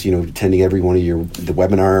Zogas, attending every one of the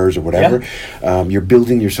webinars or whatever. Yeah. You're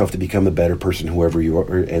building yourself to become a better person, whoever you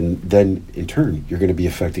are, and then in turn, you're going to be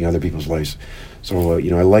affecting other people's lives. So,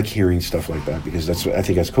 I like hearing stuff like that, because I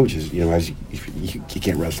think as coaches, as you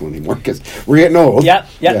can't wrestle anymore because we're getting old. Yeah.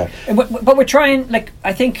 But we're trying,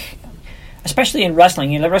 I think, especially in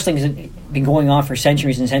wrestling, wrestling has been going on for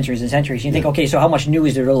centuries and centuries and centuries. You think, okay, so how much new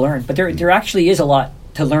is there to learn? But there actually is a lot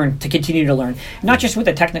to learn, to continue to learn, not just with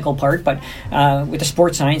the technical part, but with the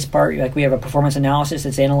sports science part. Like, we have a performance analysis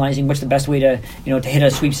that's analyzing what's the best way to to hit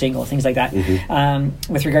a sweep single, things like that.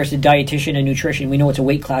 Mm-hmm. With regards to dietitian and nutrition, we know it's a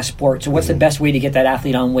weight class sport, so what's the best way to get that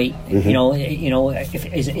athlete on weight? Mm-hmm.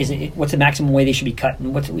 What's the maximum way they should be cut?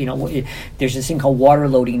 And there's this thing called water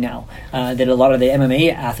loading now that a lot of the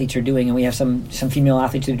MMA athletes are doing, and we have some female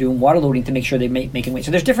athletes that are doing water loading to make sure they're making weight.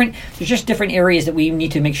 So there's just different areas that we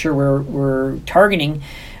need to make sure we're targeting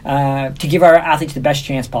to give our athletes the best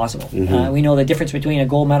chance possible. Mm-hmm. We know the difference between a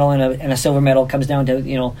gold medal and a silver medal comes down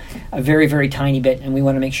to a very, very tiny bit, and we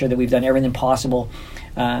want to make sure that we've done everything possible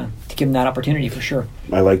to give them that opportunity, for sure.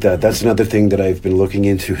 I like that. That's another thing that I've been looking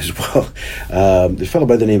into as well. There's a fellow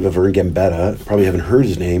by the name of Vern Gambetta. Probably haven't heard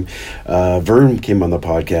his name. Vern came on the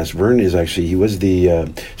podcast. Vern he was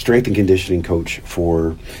the strength and conditioning coach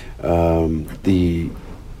for the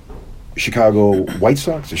Chicago White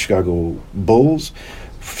Sox, the Chicago Bulls,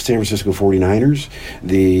 San Francisco 49ers,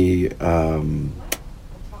 the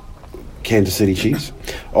Kansas City Chiefs,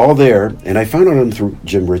 all there. And I found out him through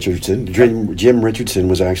Jim Richardson. Jim Richardson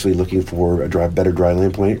was actually looking for a better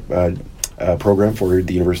dryland program for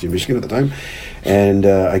the University of Michigan at the time. And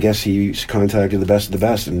I guess he contacted the best of the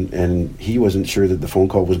best, and he wasn't sure that the phone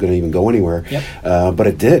call was going to even go anywhere. Yep. But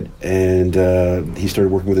it did. And he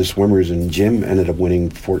started working with his swimmers, and Jim ended up winning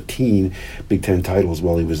 14 Big Ten titles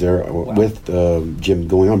while he was there. Wow. With Jim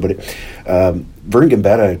going on. But Vern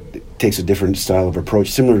Gambetta takes a different style of approach,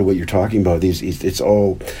 similar to what you're talking about. It's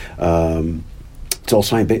all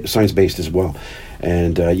science-based as well.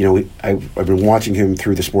 And, I've been watching him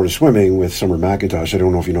through the sport of swimming with Summer McIntosh. I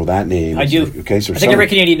don't know if you know that name. I do. Okay, so I think every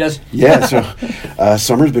Canadian does. Yeah, so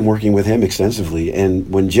Summer's been working with him extensively. And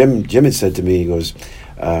when Jim had said to me, he goes,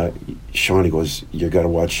 Sean, he goes, you got to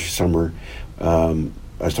watch Summer. I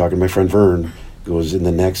was talking to my friend Vern. Goes, in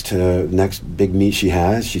the next big meet she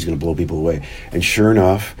has, she's going to blow people away. And sure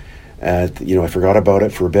enough, I forgot about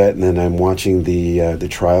it for a bit, and then I'm watching the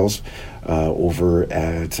trials over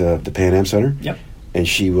at the Pan Am Center. Yep. And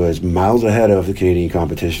she was miles ahead of the Canadian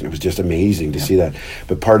competition. It was just amazing to see that.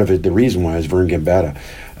 But part of it, the reason why, is Vern Gambetta.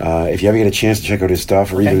 If you ever get a chance to check out his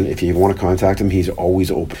stuff, or even if you want to contact him, he's always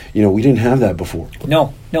open. We didn't have that before.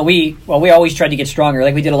 No, we always tried to get stronger.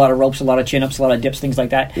 Like, we did a lot of ropes, a lot of chin-ups, a lot of dips, things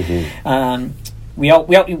like that. Mm-hmm.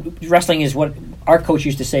 Wrestling is what our coach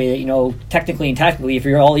used to say, that technically and tactically, if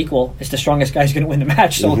you're all equal, it's the strongest guy's going to win the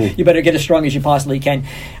match. So you better get as strong as you possibly can.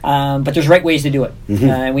 But there's right ways to do it.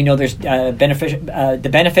 And we know there's the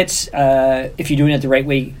benefits if you're doing it the right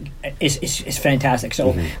way is fantastic.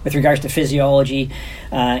 So with regards to physiology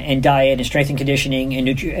and diet and strength and conditioning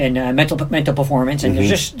and mental performance, and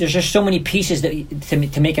there's just so many pieces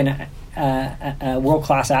to make a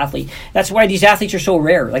world-class athlete. That's why these athletes are so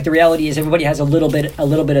rare. Like, the reality is, everybody has a little bit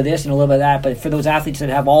of this and a little bit of that, but for those athletes that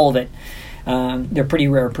have all of it, they're pretty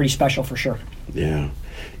rare, pretty special for sure. Yeah.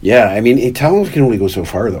 I mean, talent can only go so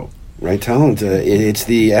far, though. Right, talent. It's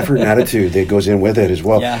the effort and attitude that goes in with it as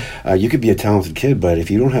well. Yeah. You could be a talented kid, but if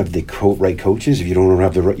you don't have the right coaches, if you don't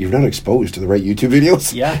have you're not exposed to the right YouTube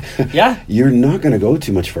videos. You're not going to go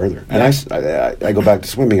too much further. Yeah. And I go back to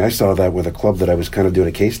swimming. I saw that with a club that I was kind of doing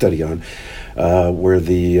a case study on, where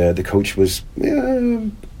the coach was,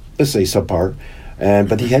 let's say, subpar.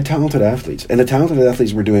 But he had talented athletes, and the talented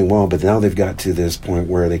athletes were doing well, but now they've got to this point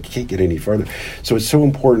where they can't get any further. So it's so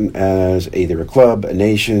important as either a club, a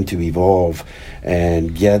nation, to evolve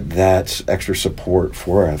and get that extra support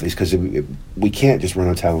for our athletes, because we can't just run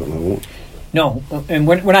on talent alone. No, and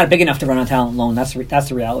we're not big enough to run on talent alone. That's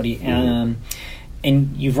the reality. Mm-hmm.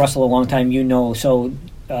 And you've wrestled a long time, so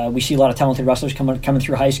we see a lot of talented wrestlers coming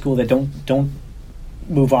through high school that don't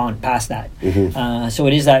move on past that. So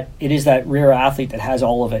it is that rare athlete that has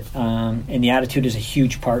all of it, and the attitude is a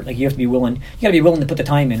huge part. Like you have to be willing. You got to be willing to put the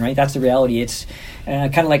time in, right? That's the reality. It's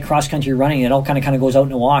kind of like cross country running. It all kind of goes out in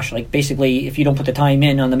the wash. Like basically, if you don't put the time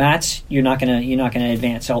in on the mats, you're not gonna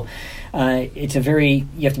advance. So you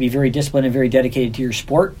have to be very disciplined and very dedicated to your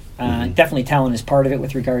sport. Definitely talent is part of it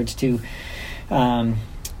with regards to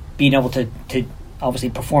being able to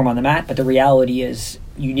obviously perform on the mat, but the reality is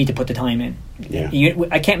you need to put the time in.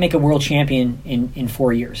 I can't make a world champion in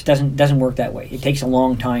 4 years. It doesn't work that way. It takes a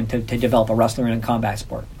long time to develop a wrestler in a combat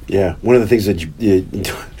sport. Yeah, one of the things that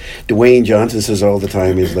Dwayne Johnson says all the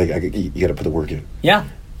time is like, you got to put the work in. Yeah.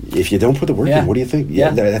 If you don't put the work in, what do you think? Yeah,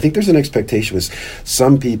 I think there's an expectation with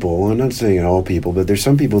some people. I'm not saying all people, but there's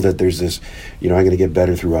some people that there's this, I'm going to get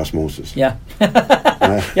better through osmosis. Yeah.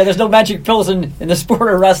 There's no magic pills in the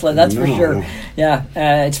sport of wrestling, that's for sure. No.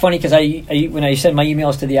 Yeah. It's funny because when I send my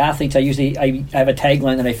emails to the athletes, I have a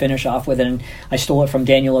tagline that I finish off with, and I stole it from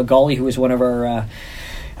Daniel Agali, who was one of our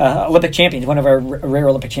Olympic champions, one of our rare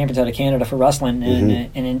Olympic champions out of Canada for wrestling,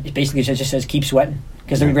 and it basically just says keep sweating,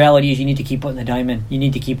 because the reality is you need to keep putting the time in. You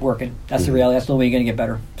need to keep working. That's the reality. That's the only way you're going to get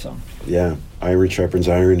better. So iron sharpens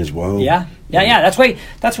iron as well. Yeah. That's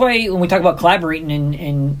why when we talk about collaborating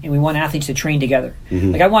and we want athletes to train together.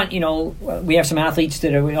 Like I want, we have some athletes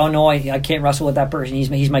that are, oh no, I can't wrestle with that person.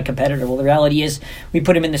 He's my competitor. Well, the reality is we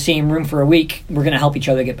put him in the same room for a week. We're going to help each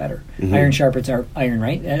other get better. Iron sharpens our iron,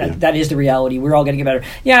 right? That is the reality. We're all going to get better.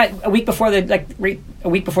 Yeah, a week before the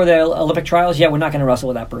Olympic trials, we're not going to wrestle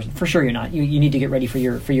with that person. For sure you're not. You need to get ready for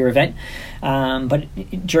your event. But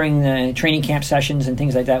during the training camp sessions and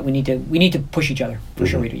things like that, we need to push each other. For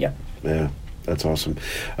sure we do. Yeah. Yeah. That's awesome.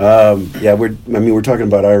 We're talking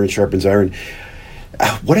about iron sharpens iron.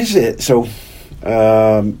 What is it? So,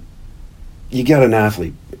 you got an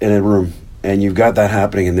athlete in a room, and you've got that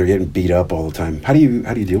happening, and they're getting beat up all the time. How do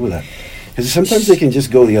you deal with that? Because sometimes they can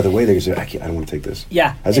just go the other way. They can say, I don't want to take this.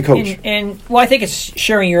 Yeah. As a coach. And I think it's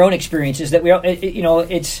sharing your own experiences that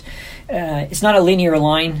it's not a linear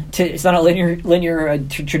line. It's not a linear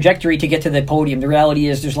trajectory to get to the podium. The reality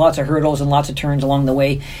is there's lots of hurdles and lots of turns along the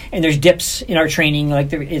way, and there's dips in our training.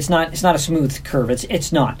 Like it's not a smooth curve.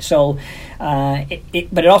 It's not. So, but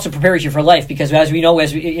it also prepares you for life, because as we know,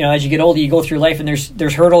 as you get older, you go through life, and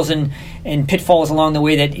there's hurdles and pitfalls along the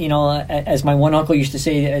way that as my one uncle used to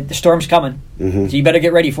say, the storm's coming. So you better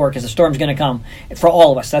get ready for it, because the storm's going to come for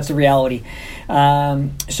all of us. That's the reality.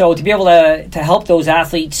 So to be able to help those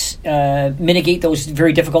athletes mitigate those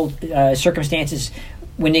very difficult circumstances,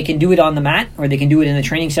 when they can do it on the mat or they can do it in the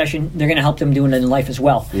training session, they're going to help them do it in life as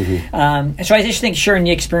well. So I just think sharing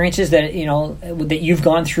the experiences that that you've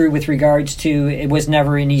gone through with regards to, it was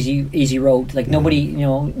never an easy road. Like nobody,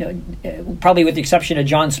 probably with the exception of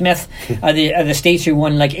John Smith, of the States, who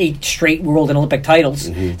won like 8 straight world and Olympic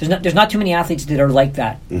titles. There's not too many athletes that are like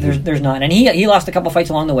that. There's not, and he lost a couple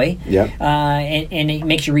fights along the way. And it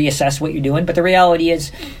makes you reassess what you're doing. But the reality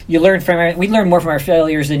is, we learn more from our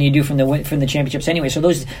failures than you do from the championships anyway.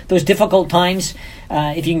 So those difficult times,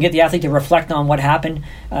 if you can get the athlete to reflect on what happened,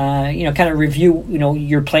 kind of review,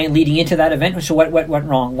 your plan leading into that event. So what went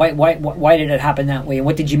wrong? Why did it happen that way? And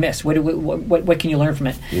what did you miss? What can you learn from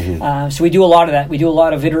it? So we do a lot of that. We do a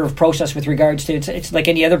lot of iterative process with regards to it's like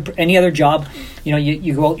any other job.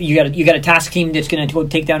 You got a task team that's going to go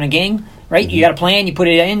take down a gang. Right? You got a plan, you put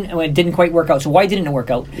it in, and it didn't quite work out. So why didn't it work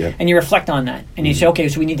out? And you reflect on that, and you say, okay,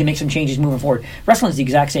 so we need to make some changes moving forward. Wrestling's the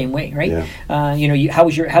exact same way, right? How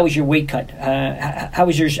was your weight cut? How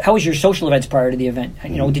was your social events prior to the event?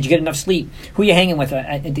 Did you get enough sleep? Who are you hanging with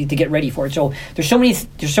to get ready for it? So there's so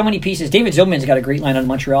many pieces. David Zillman's got a great line on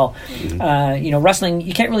Montreal. Wrestling,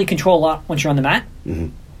 you can't really control a lot once you're on the mat.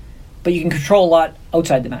 But you can control a lot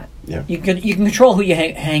outside the mat. You can control who you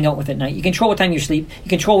hang out with at night. You control what time you sleep. You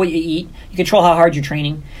control what you eat. You control how hard you're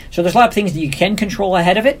training. So there's a lot of things that you can control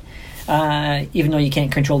ahead of it, even though you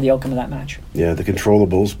can't control the outcome of that match. Yeah, the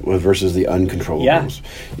controllables versus the uncontrollables.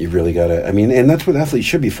 You really got to, and that's what athletes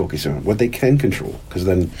should be focusing on, what they can control, because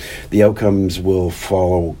then the outcomes will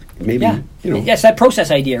follow. Maybe, Yes, that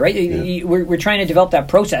process idea, right? We're trying to develop that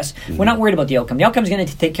process. We're not worried about the outcome. The outcome's going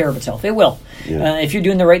to take care of itself. It will. If you're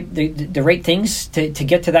doing the right things to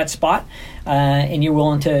get to that spot, and you're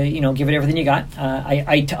willing to, give it everything you got.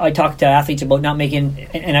 I talk to athletes about not making,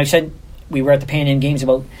 and I've said, we were at the Pan Am Games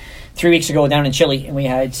about 3 weeks ago down in Chile, and we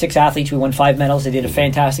had 6 athletes. We won 5 medals. They did a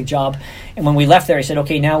fantastic job. And when we left there, I said,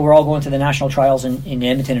 okay, now we're all going to the national trials in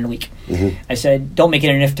Edmonton in a week. I said, don't make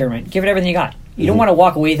it an if tournament. Give it everything you got. You don't want to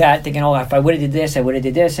walk away with that thinking, oh, if I would have did this, I would have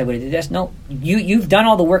did this, I would have did this. No, you've done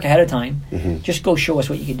all the work ahead of time. Just go show us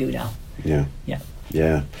what you can do now. Yeah.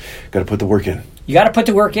 Yeah, got to put the work in. You got to put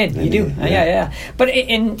the work in. You do. Yeah. Yeah. But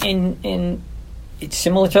in it's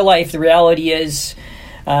similar to life. The reality is,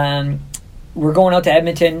 we're going out to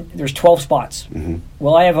Edmonton. There's 12 spots. Mm-hmm.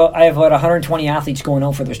 Well, I have about 120 athletes going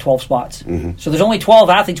out for those 12 spots. Mm-hmm. So there's only 12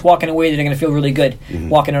 athletes walking away that are going to feel really good Mm-hmm.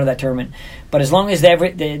 walking out of that tournament. But as long as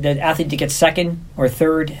the athlete that gets second or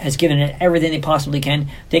third has given it everything they possibly can,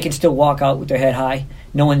 they can still walk out with their head high,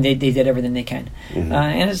 knowing they did everything they can. Mm-hmm.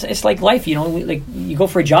 And it's like life, you know. Like you go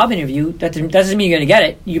for a job interview, that doesn't mean you're going to get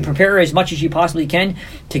it. You prepare as much as you possibly can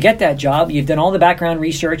to get that job. You've done all the background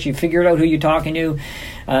research. You've figured out who you're talking to.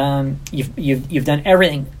 You've done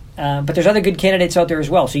everything. But there's other good candidates out there as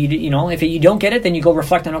well. So you know, if you don't get it, then you go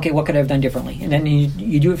reflect on, okay, what could I have done differently, and then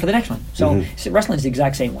you do it for the next one. So wrestling's the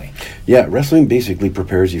exact same way. Yeah, wrestling basically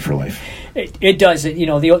prepares you for life. It does. You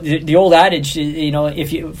know, the old adage. You know,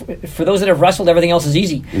 for those that have wrestled, everything else is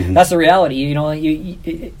easy. Mm-hmm. That's the reality. You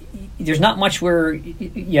know, there's not much where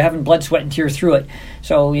you haven't blood, sweat, and tears through it.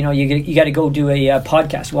 So you know, you got to go do a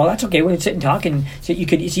podcast. Well, that's okay. We can sit and talk, and so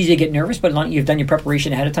it's easy to get nervous, but as long as you've done your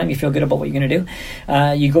preparation ahead of time, you feel good about what you're going to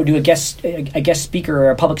do. You go do a guest speaker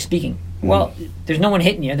or a public speaking. Mm-hmm. Well, there's no one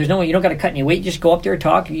hitting you. There's no one. You don't got to cut any weight. Just go up there,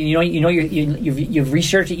 talk. You've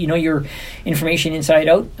researched it. You know your information inside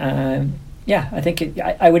out. Yeah, I think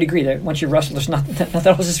I would agree that once you wrestle, there's nothing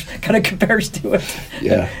else kind of compares to it.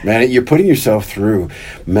 Yeah, man, you're putting yourself through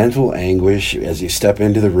mental anguish as you step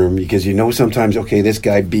into the room because you know sometimes, okay, this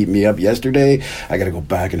guy beat me up yesterday. I got to go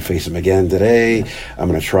back and face him again today. Yeah. I'm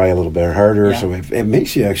going to try a little bit harder. Yeah. So it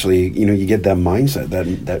makes you actually, you know, you get that mindset,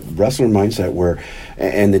 that wrestler mindset where,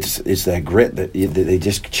 and it's that grit that they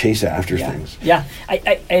just chase after things. Yeah,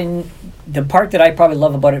 and the part that I probably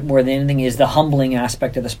love about it more than anything is the humbling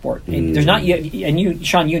aspect of the sport. There's not, and you,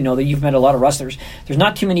 Sean, you know that you've met a lot of wrestlers. There's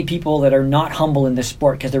not too many people that are not humble in this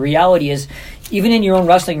sport because the reality is, even in your own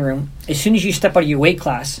wrestling room, as soon as you step out of your weight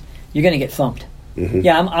class, you're going to get thumped. Mm-hmm.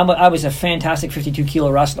 Yeah, I was a fantastic 52 kilo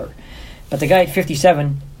wrestler, but the guy at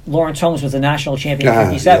 57. Lawrence Holmes was the national champion at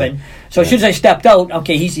 57. Yeah. So as soon as I stepped out,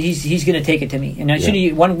 okay, he's going to take it to me. And as soon as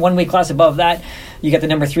you one weight class above that, you got the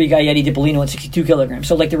number 3 guy, Eddie DiPolino, at 62 kilograms.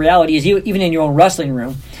 So like the reality is, even in your own wrestling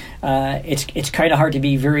room, it's kind of hard to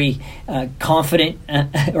be very confident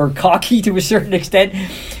or cocky to a certain extent.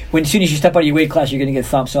 When as soon as you step out of your weight class, you're going to get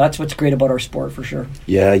thumped. So that's what's great about our sport for sure.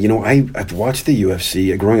 Yeah, you know, I've watched the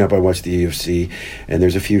UFC. Growing up, I watched the UFC, and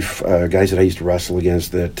there's a few guys that I used to wrestle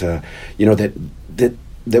against that, you know,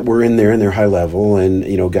 that were in their high level, and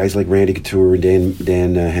you know, guys like Randy Couture and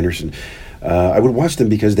Dan Henderson. I would watch them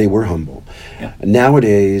because they were humble. Yeah.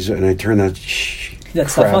 Nowadays, and I turn that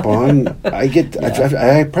crap on.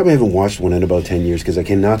 I probably haven't watched one in about 10 years because I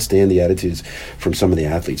cannot stand the attitudes from some of the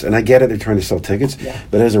athletes. And I get it; they're trying to sell tickets. Yeah.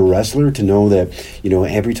 But as a wrestler, to know that, you know,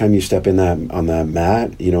 every time you step in on that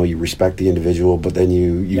mat, you know, you respect the individual, but then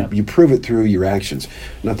you prove it through your actions,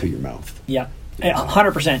 not through your mouth. Yeah.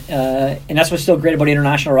 100%, and that's what's still great about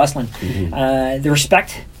international wrestling. Mm-hmm. The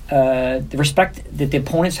respect that the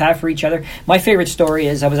opponents have for each other. My favorite story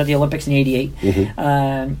is I was at the Olympics in '88,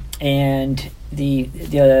 mm-hmm. And the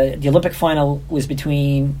Olympic final was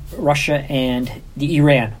between Russia and the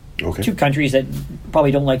Iran. Okay. Two countries that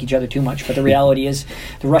probably don't like each other too much, but the reality is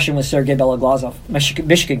the Russian was Sergei Beloglazov,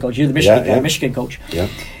 Michigan coach. You're the Michigan coach. Yeah.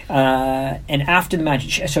 And after the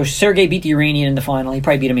match, so Sergei beat the Iranian in the final. He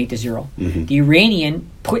probably beat him 8-0. Mm-hmm. The Iranian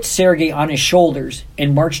put Sergei on his shoulders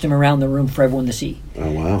and marched him around the room for everyone to see.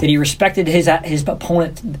 Oh, wow. That he respected his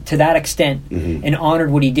opponent to that extent, mm-hmm. and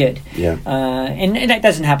honored what he did. Yeah. And that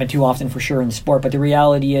doesn't happen too often for sure in the sport, but the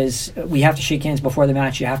reality is we have to shake hands before the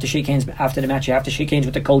match. You have to shake hands after the match. You have to shake hands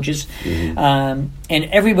with the coaches. Mm-hmm. And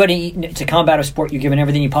everybody, it's a combative sport. You're giving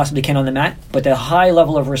everything you possibly can on the mat, but the high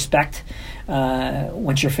level of respect,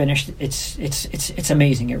 once you're finished, it's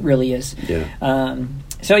amazing. It really is. Yeah.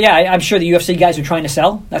 So yeah, I'm sure the UFC guys are trying to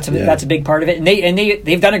sell. That's a big part of it, and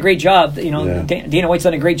they've done a great job. You know, Dana White's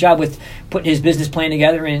done a great job with putting his business plan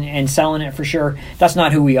together and selling it for sure. That's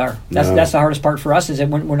not who we are. That's the hardest part for us, is that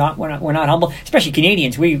we're not humble, especially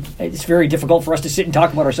Canadians. It's very difficult for us to sit and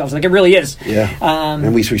talk about ourselves. Like, it really is. Yeah.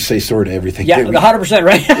 And we say sort of everything. Yeah, 100%,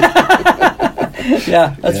 right?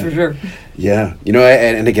 Yeah, that's for sure. Yeah, you know,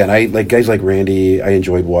 and again, I like guys like Randy. I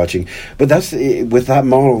enjoyed watching, but that's with that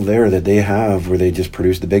model there that they have, where they just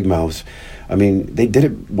produce the big mouths. I mean, they did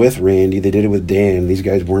it with Randy. They did it with Dan. These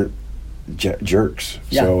guys weren't jerks.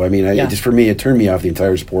 Yeah. So I mean, just for me, it turned me off the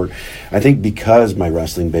entire sport. I think because my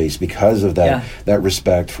wrestling base, because of that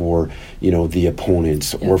respect for, you know, the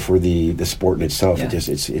opponents or for the sport in itself,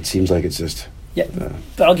 it seems like it's just. Yeah,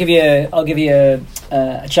 but I'll give you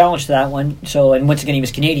a challenge to that one. So, and once again, he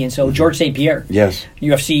was Canadian. So George St. Pierre, Yes.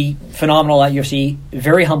 UFC, phenomenal at UFC,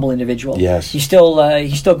 very humble individual. Yes. He still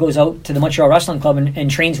goes out to the Montreal Wrestling Club and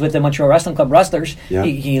trains with the Montreal Wrestling Club wrestlers. Yeah.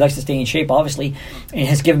 He likes to stay in shape, obviously, and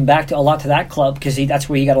has given back a lot to that club because that's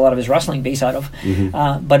where he got a lot of his wrestling base out of.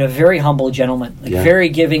 But a very humble gentleman, very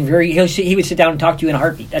giving, he would sit down and talk to you in a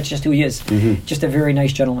heartbeat. That's just who he is. Just a very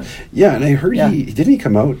nice gentleman. Yeah, and I heard didn't he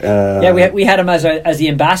come out? We had him as the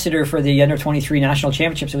ambassador for the Under 23 National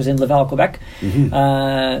Championships. It was in Laval, Quebec.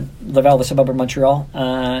 Laval, the suburb of Montreal.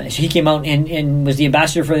 So he came out and was the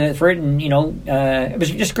ambassador for it, and it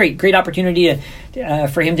was just great opportunity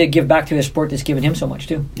for him to give back to a sport that's given him so much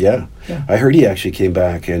too. Yeah. I heard he actually came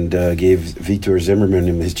back and gave Vitor Zimmerman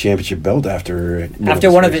his championship belt after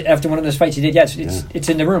one of those fights he did. It's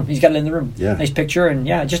in the room. He's got it in the room. Yeah. Nice picture, and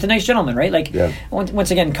just a nice gentleman, right? Like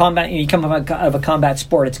once again, combat. You come out of a combat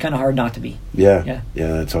sport, it's kind of hard not to be. Yeah,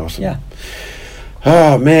 that's awesome. Yeah.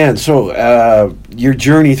 Oh man, so your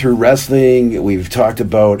journey through wrestling, we've talked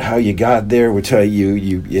about how you got there. We tell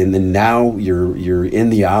you and then now you're in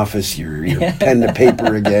the office, you're pen to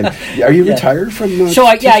paper again. Are you retired from? Yes,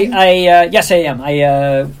 I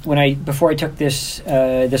am. Before I took this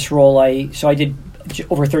role, I did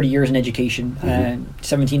over 30 years in education.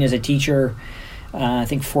 17 as a teacher. I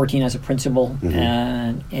think 14 as a principal,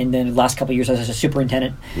 and then the last couple of years as a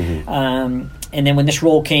superintendent. And then when this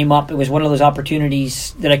role came up, it was one of those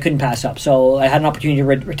opportunities that I couldn't pass up. So I had an opportunity to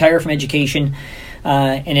retire from education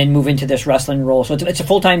and then move into this wrestling role. So it's a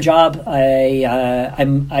full-time job.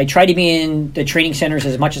 I try to be in the training centers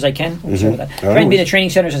as much as I can. Try to be in the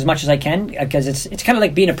training centers as much as I can because it's kind of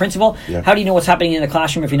like being a principal. Yeah. How do you know what's happening in the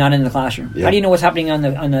classroom if you're not in the classroom? Yeah. How do you know what's happening on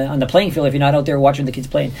the playing field if you're not out there watching the kids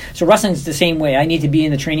playing? So wrestling's the same way. I need to be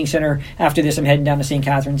in the training center. After this, I'm heading down to St.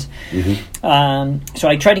 Catharines. So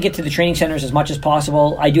I try to get to the training centers as much as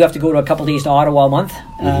possible. I do have to go to a couple days to Ottawa a month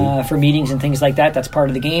for meetings and things like that. That's part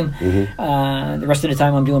of the game. The rest of the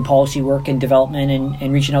time I'm doing policy work and development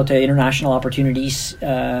and reaching out to international opportunities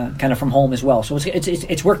kind of from home as well. So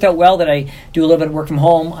it's worked out well that I do a little bit of work from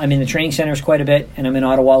home. I'm in the training centers quite a bit, and I'm in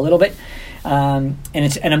Ottawa a little bit. And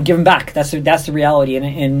I'm giving back. That's the reality.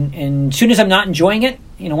 And as soon as I'm not enjoying it,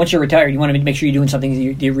 once you're retired, you want to make sure you're doing something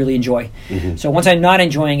that you really enjoy. So once I'm not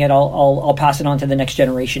enjoying it, I'll pass it on to the next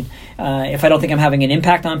generation. If I don't think I'm having an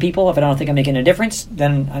impact on people, if I don't think I'm making a difference,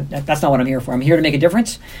 then that's not what I'm here for. I'm here to make a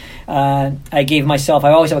difference. I gave myself.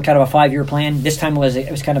 I always have a kind of a 5-year plan. This time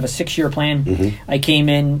it was kind of a 6-year plan. I came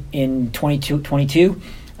in 22.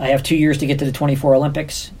 I have 2 years to get to the 24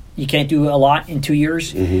 Olympics. You can't do a lot in 2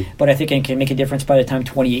 years, but I think I can make a difference by the time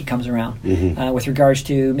 28 comes around with regards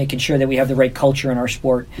to making sure that we have the right culture in our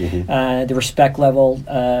sport, the respect level,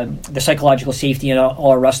 the psychological safety in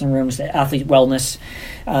all our wrestling rooms, the athlete wellness,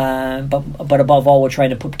 but above all, we're trying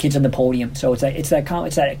to put kids on the podium. So it's that kind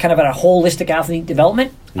of a holistic athlete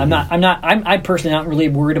development. I'm personally not really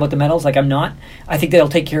worried about the medals. Like I'm not. I think they'll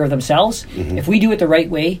take care of themselves if we do it the right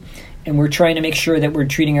way. And we're trying to make sure that we're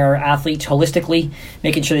treating our athletes holistically,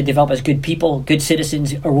 making sure they develop as good people, good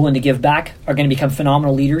citizens, are willing to give back, are going to become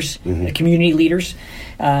phenomenal leaders, community leaders.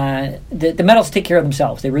 The medals take care of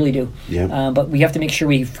themselves. They really do. Yeah. But we have to make sure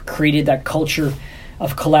we've created that culture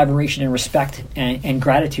of collaboration and respect and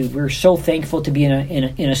gratitude. We're so thankful to be in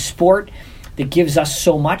a sport that gives us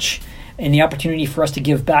so much and the opportunity for us to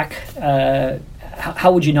give back.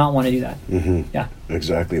 How would you not want to do that? Yeah.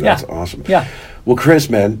 Exactly. That's awesome. Yeah. Well, Chris,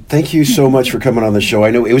 man, thank you so much for coming on the show. I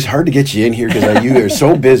know it was hard to get you in here because you are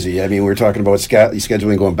so busy. I mean, we were talking about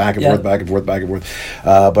scheduling, going back and forth.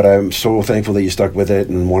 But I'm so thankful that you stuck with it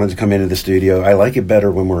and wanted to come into the studio. I like it better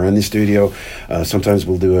when we're in the studio. Sometimes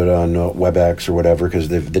we'll do it on WebEx or whatever because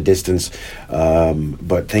the distance.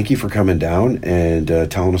 But thank you for coming down and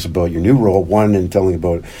telling us about your new role, and telling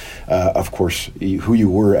about, of course, who you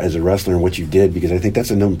were as a wrestler and what you did, because I think that's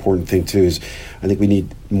an important thing, too, is I think we need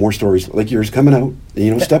more stories like yours coming out,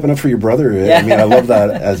 stepping up for your brother. Yeah. I mean, I love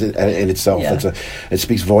that in itself. Yeah. It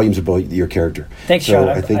speaks volumes about your character. Thanks, Sean.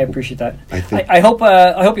 I appreciate that. I hope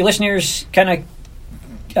your listeners kind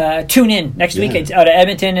of tune in next week. It's out of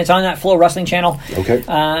Edmonton. It's on that Flow Wrestling channel. Okay.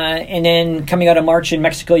 And then coming out of March in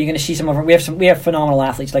Mexico, you're going to see some of our. We have phenomenal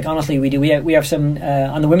athletes. Like honestly, we do. We have some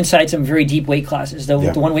on the women's side, some very deep weight classes. The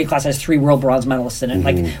one weight class has 3 world bronze medalists in it.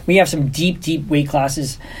 Like we have some deep weight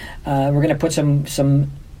classes. We're going to put some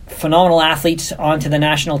phenomenal athletes onto the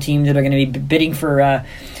national team that are going to be bidding for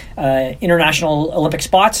international Olympic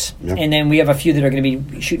spots, Yep. and then we have a few that are going to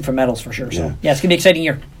be shooting for medals for sure. So yeah, it's going to be an exciting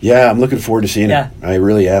year. Yeah, I'm looking forward to seeing Yeah. it. I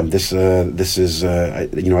really am. This is I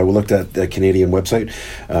looked at the Canadian website,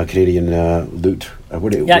 Canadian Loot.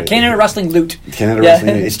 Canada Wrestling Loot. Canada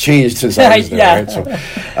Wrestling. It's changed since I was there, Yeah. right? So,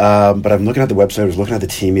 but I'm looking at the website. I was looking at the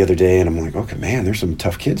team the other day, and I'm like, okay, man, there's some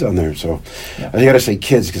tough kids on there. So I got to say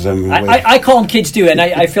kids because I call them kids too, and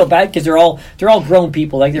I feel bad because they're all grown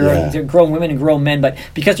people, like they're grown women and grown men, but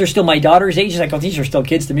because they're still my daughter's age, it's like, oh, these are still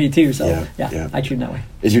kids to me too. So I treat them that way.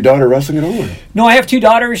 Is your daughter wrestling at all? Or? No, I have two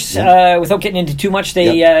daughters. Without getting into too much,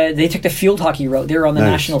 they took the field hockey route. They were on the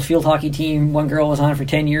national field hockey team. One girl was on for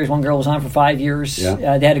 10 years. One girl was on for 5 years.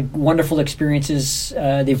 Yeah. They had wonderful experiences.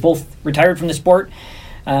 They've both retired from the sport.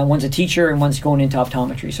 One's a teacher and one's going into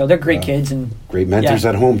optometry. So they're great kids and great mentors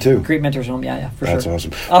at home too. Great mentors at home. Yeah, for That's sure.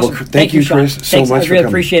 awesome. Awesome. Well, thank you, Chris, so much. I really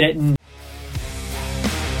appreciate it. And